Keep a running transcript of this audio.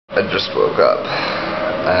I just woke up,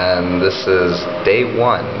 and this is day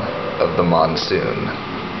 1 of the monsoon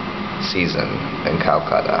season in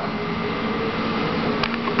Kolkata.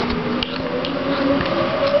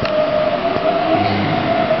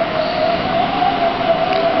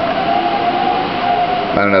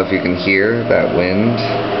 I don't know if you can hear that wind,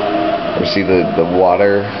 or see the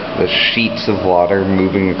water, the sheets of water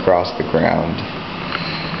moving across the ground.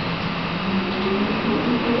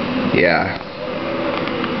 Yeah.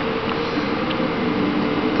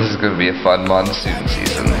 This is going to be a fun monsoon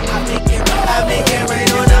season. I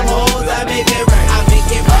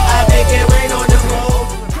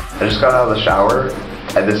just got out of the shower,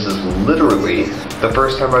 and this is literally the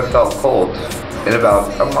first time I've felt cold in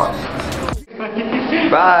about a month.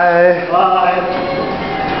 Bye! Bye!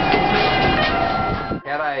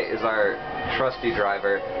 Hannah is our trusty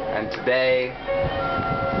driver, and today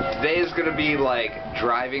is going to be like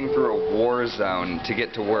driving through a war zone to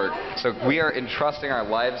get to work. So we are entrusting our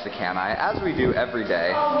lives to Kanai, as we do every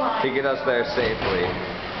day, to get us there safely.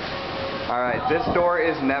 Alright, this door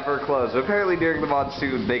is never closed. Apparently during the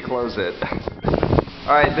monsoon, they close it.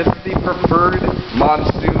 Alright, this is the preferred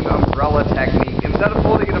monsoon umbrella technique. Instead of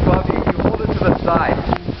holding it above you, you hold it to the side,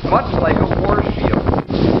 much like a war shield.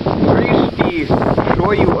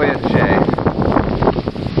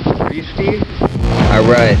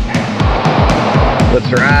 Alright,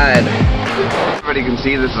 let's ride. Everybody can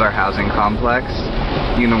see this is our housing complex,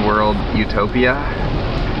 Uniworld Utopia.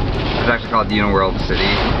 It's actually called Uniworld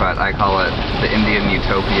City, but I call it the Indian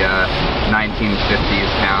Utopia 1950s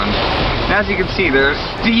town. And as you can see, there's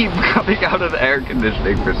steam coming out of the air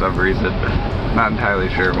conditioning for some reason. Not entirely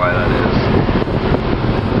sure why that is.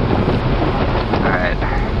 Alright.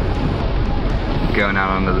 Going out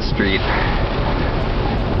onto the street.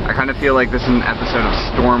 I kind of feel like this is an episode of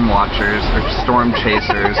Storm Watchers, or Storm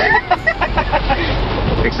Chasers.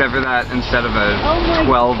 Except for that, instead of a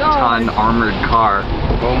 12-ton armored car,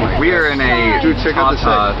 we are in a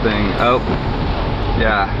Tata thing. Oh,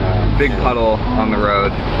 yeah, big puddle on the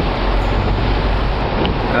road.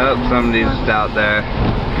 Oh, somebody's just out there.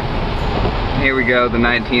 Here we go, the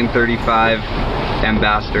 1935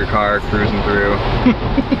 Ambassador car cruising through.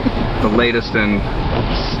 The latest in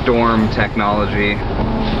storm technology.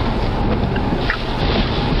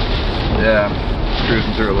 Yeah,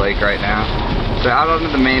 cruising through a lake right now. So out onto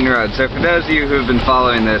the main road. So for those of you who have been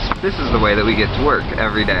following this, this is the way that we get to work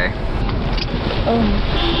every day.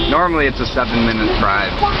 Normally it's a 7-minute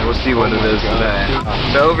drive. We'll see what it is today.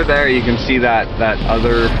 So over there you can see that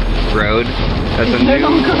other road. That's a new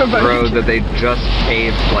road that they just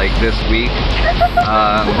paved like this week.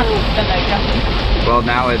 Well,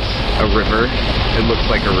 now it's a river. It looks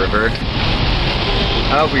like a river.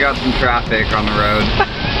 Oh, we got some traffic on the road.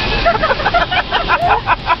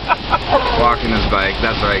 Walking his bike,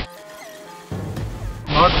 that's right.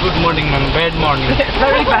 Not good morning, man. Bad morning.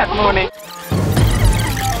 Very bad morning.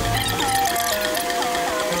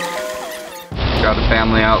 Got the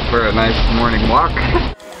family out for a nice morning walk.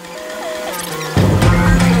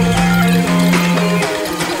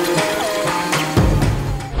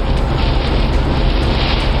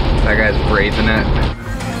 That guy's braving it.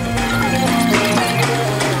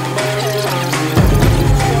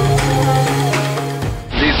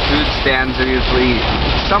 These food stands are usually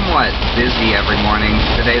somewhat busy every morning.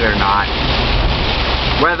 Today they're not.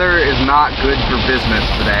 Weather is not good for business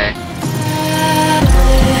today.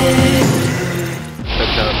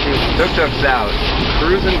 Tuk-tuk's out.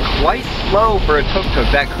 Cruising quite slow for a tuk-tuk.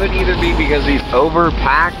 That could either be because he's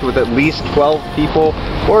overpacked with at least 12 people,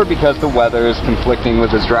 or because the weather is conflicting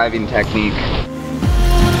with his driving technique.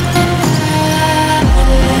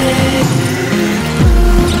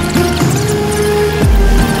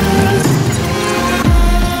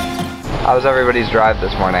 How was everybody's drive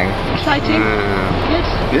this morning? Exciting. Good.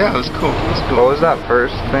 Yeah, it was cool. It was cool. What was that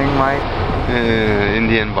first thing, Mike?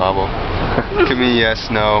 Indian bobble. Give me yes,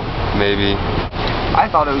 no, maybe. I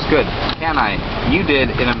thought it was good. Kanai, you did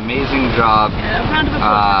an amazing job. Yeah, a round of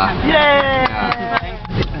applause. Yay! Yeah.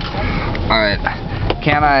 Alright.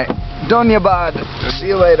 Kanai, Donyabad. See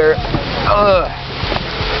you later. Ugh.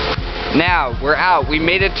 Now, we're out. We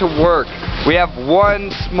made it to work. We have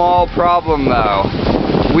one small problem though.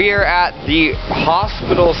 We are at the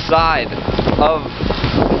hospital side of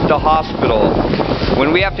the hospital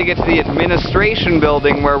when we have to get to the administration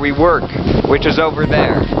building where we work, which is over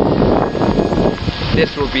there.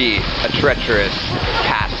 This will be a treacherous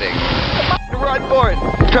passing. Run for it!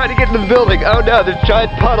 Try to get to the building. Oh no, there's a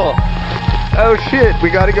giant puddle. Oh shit, we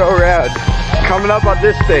gotta go around. Coming up on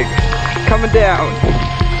this thing. Coming down.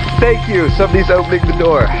 Thank you, somebody's opening the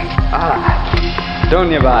door. Ah,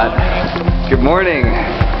 Donyabad. Good morning.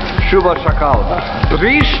 Shubo Shakal.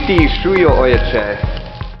 Rishti Shuyo Oyeche.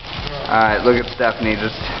 Alright, look at Stephanie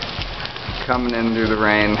just coming in through the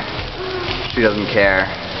rain. She doesn't care.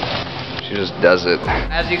 She just does it.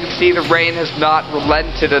 As you can see, the rain has not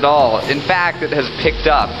relented at all. In fact, it has picked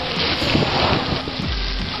up.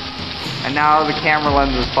 And now the camera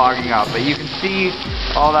lens is fogging up, but you can see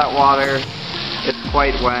all that water. It's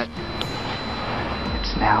quite wet.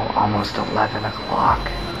 It's now almost 11 o'clock.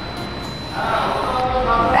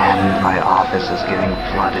 And my office is getting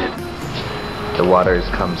flooded. The water has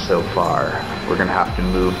come so far, we're gonna have to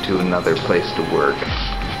move to another place to work.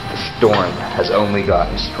 The storm has only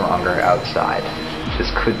gotten stronger outside. This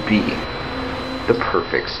could be the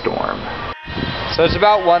perfect storm. So it's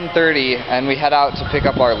about 1:30 and we head out to pick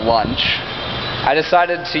up our lunch. I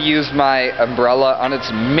decided to use my umbrella on its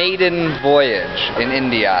maiden voyage in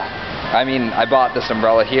India. I mean, I bought this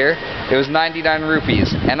umbrella here. It was 99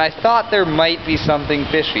 rupees, and I thought there might be something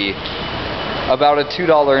fishy about a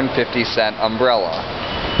 $2.50 umbrella.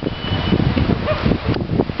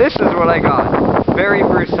 This is what I got. Very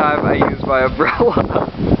first time I used my umbrella.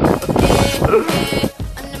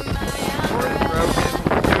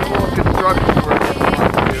 Construction work.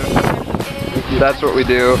 That's what we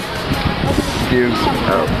do.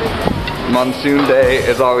 Monsoon day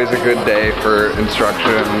is always a good day for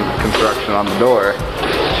construction on the door.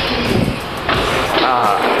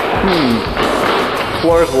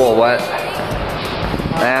 Floor's a little wet.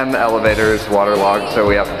 And the elevator is waterlogged, so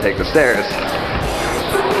we have to take the stairs.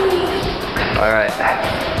 Alright.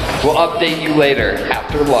 We'll update you later,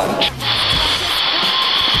 after lunch.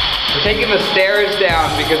 We're taking the stairs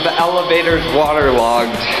down because the elevator's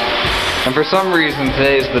waterlogged. And for some reason,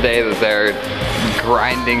 today's the day that they're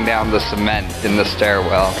grinding down the cement in the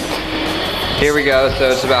stairwell. Here we go,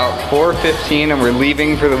 so it's about 4:15 and we're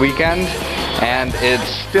leaving for the weekend, and it's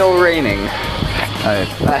still raining.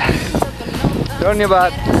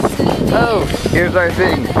 Dhanyabad. Oh, here's our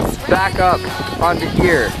thing. Back up onto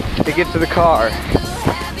here to get to the car.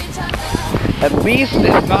 At least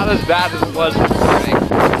it's not as bad as it was this morning.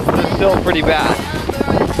 It's still pretty bad.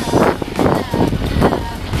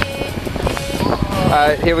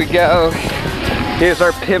 Alright, here we go. Here's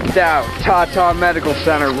our pimped out Tata Medical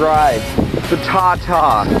Center ride. The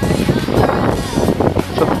Tata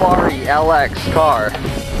Safari LX car.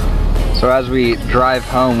 So as we drive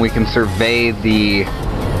home, we can survey the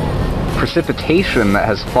precipitation that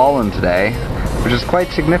has fallen today, which is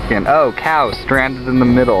quite significant. Oh, cow stranded in the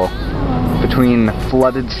middle between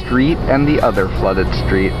flooded street and the other flooded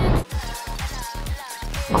street.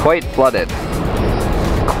 Quite flooded.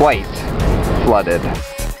 Quite flooded.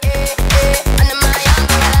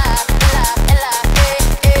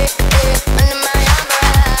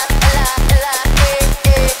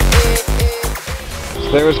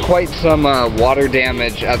 There was quite some water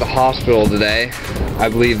damage at the hospital today. I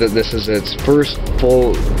believe that this is its first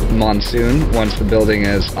full monsoon once the building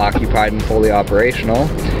is occupied and fully operational.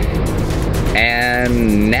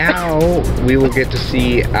 And now we will get to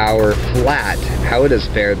see our flat, how it has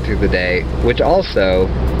fared through the day, which also,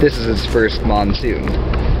 this is its first monsoon.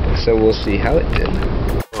 So we'll see how it did.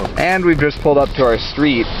 And we've just pulled up to our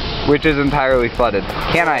street, which is entirely flooded.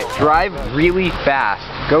 Can I drive really fast?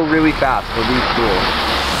 Go really fast, we'll leave school.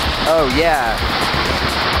 Oh yeah.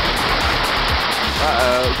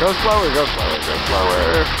 Uh-oh, go slower, go slower, go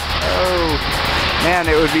slower. Oh, man,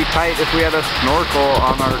 it would be tight if we had a snorkel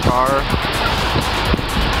on our car.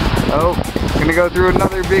 Oh, gonna go through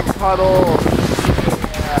another big puddle.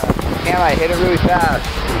 Yeah. Can I hit it really fast?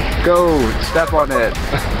 Go, step on it.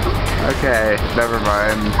 Okay, never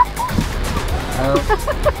mind. Oh.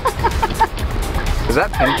 Is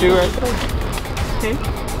that Pintu right there? Who?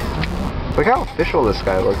 Look how official this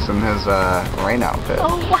guy looks in his rain outfit.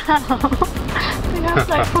 Oh wow! We have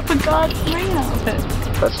like proper guard rain outfit.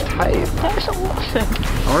 That's tight. That's awesome.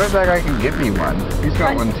 I wonder if that guy can give me one. He's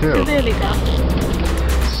got one too. Severely doubted.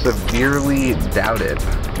 Severely doubted.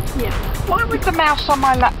 Yeah. Why would the mouse on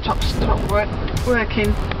my laptop stop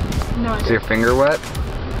working? No Is idea. your finger wet?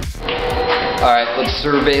 Alright, let's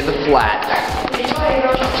survey the flat.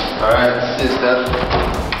 Alright, see Steph.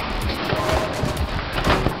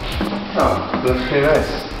 Oh, that's pretty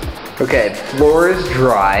nice. Okay, floor is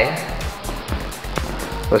dry.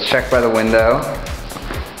 Let's check by the window.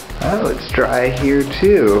 Oh, it's dry here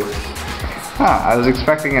too. Huh, I was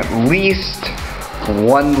expecting at least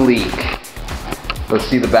one leak. Let's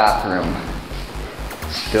see the bathroom.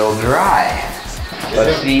 Still dry.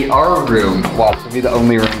 Let's see our room. Well, this will be the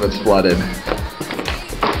only room that's flooded.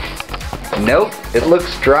 Nope, it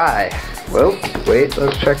looks dry. Well, wait,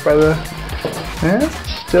 let's check by the... Yeah,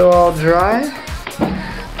 still all dry?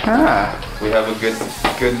 Huh. We have a good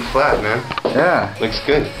good and flat, man. Yeah. Looks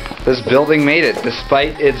good. This building made it,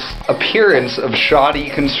 despite its appearance of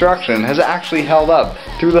shoddy construction, has actually held up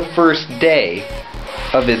through the first day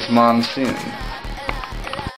of its monsoon.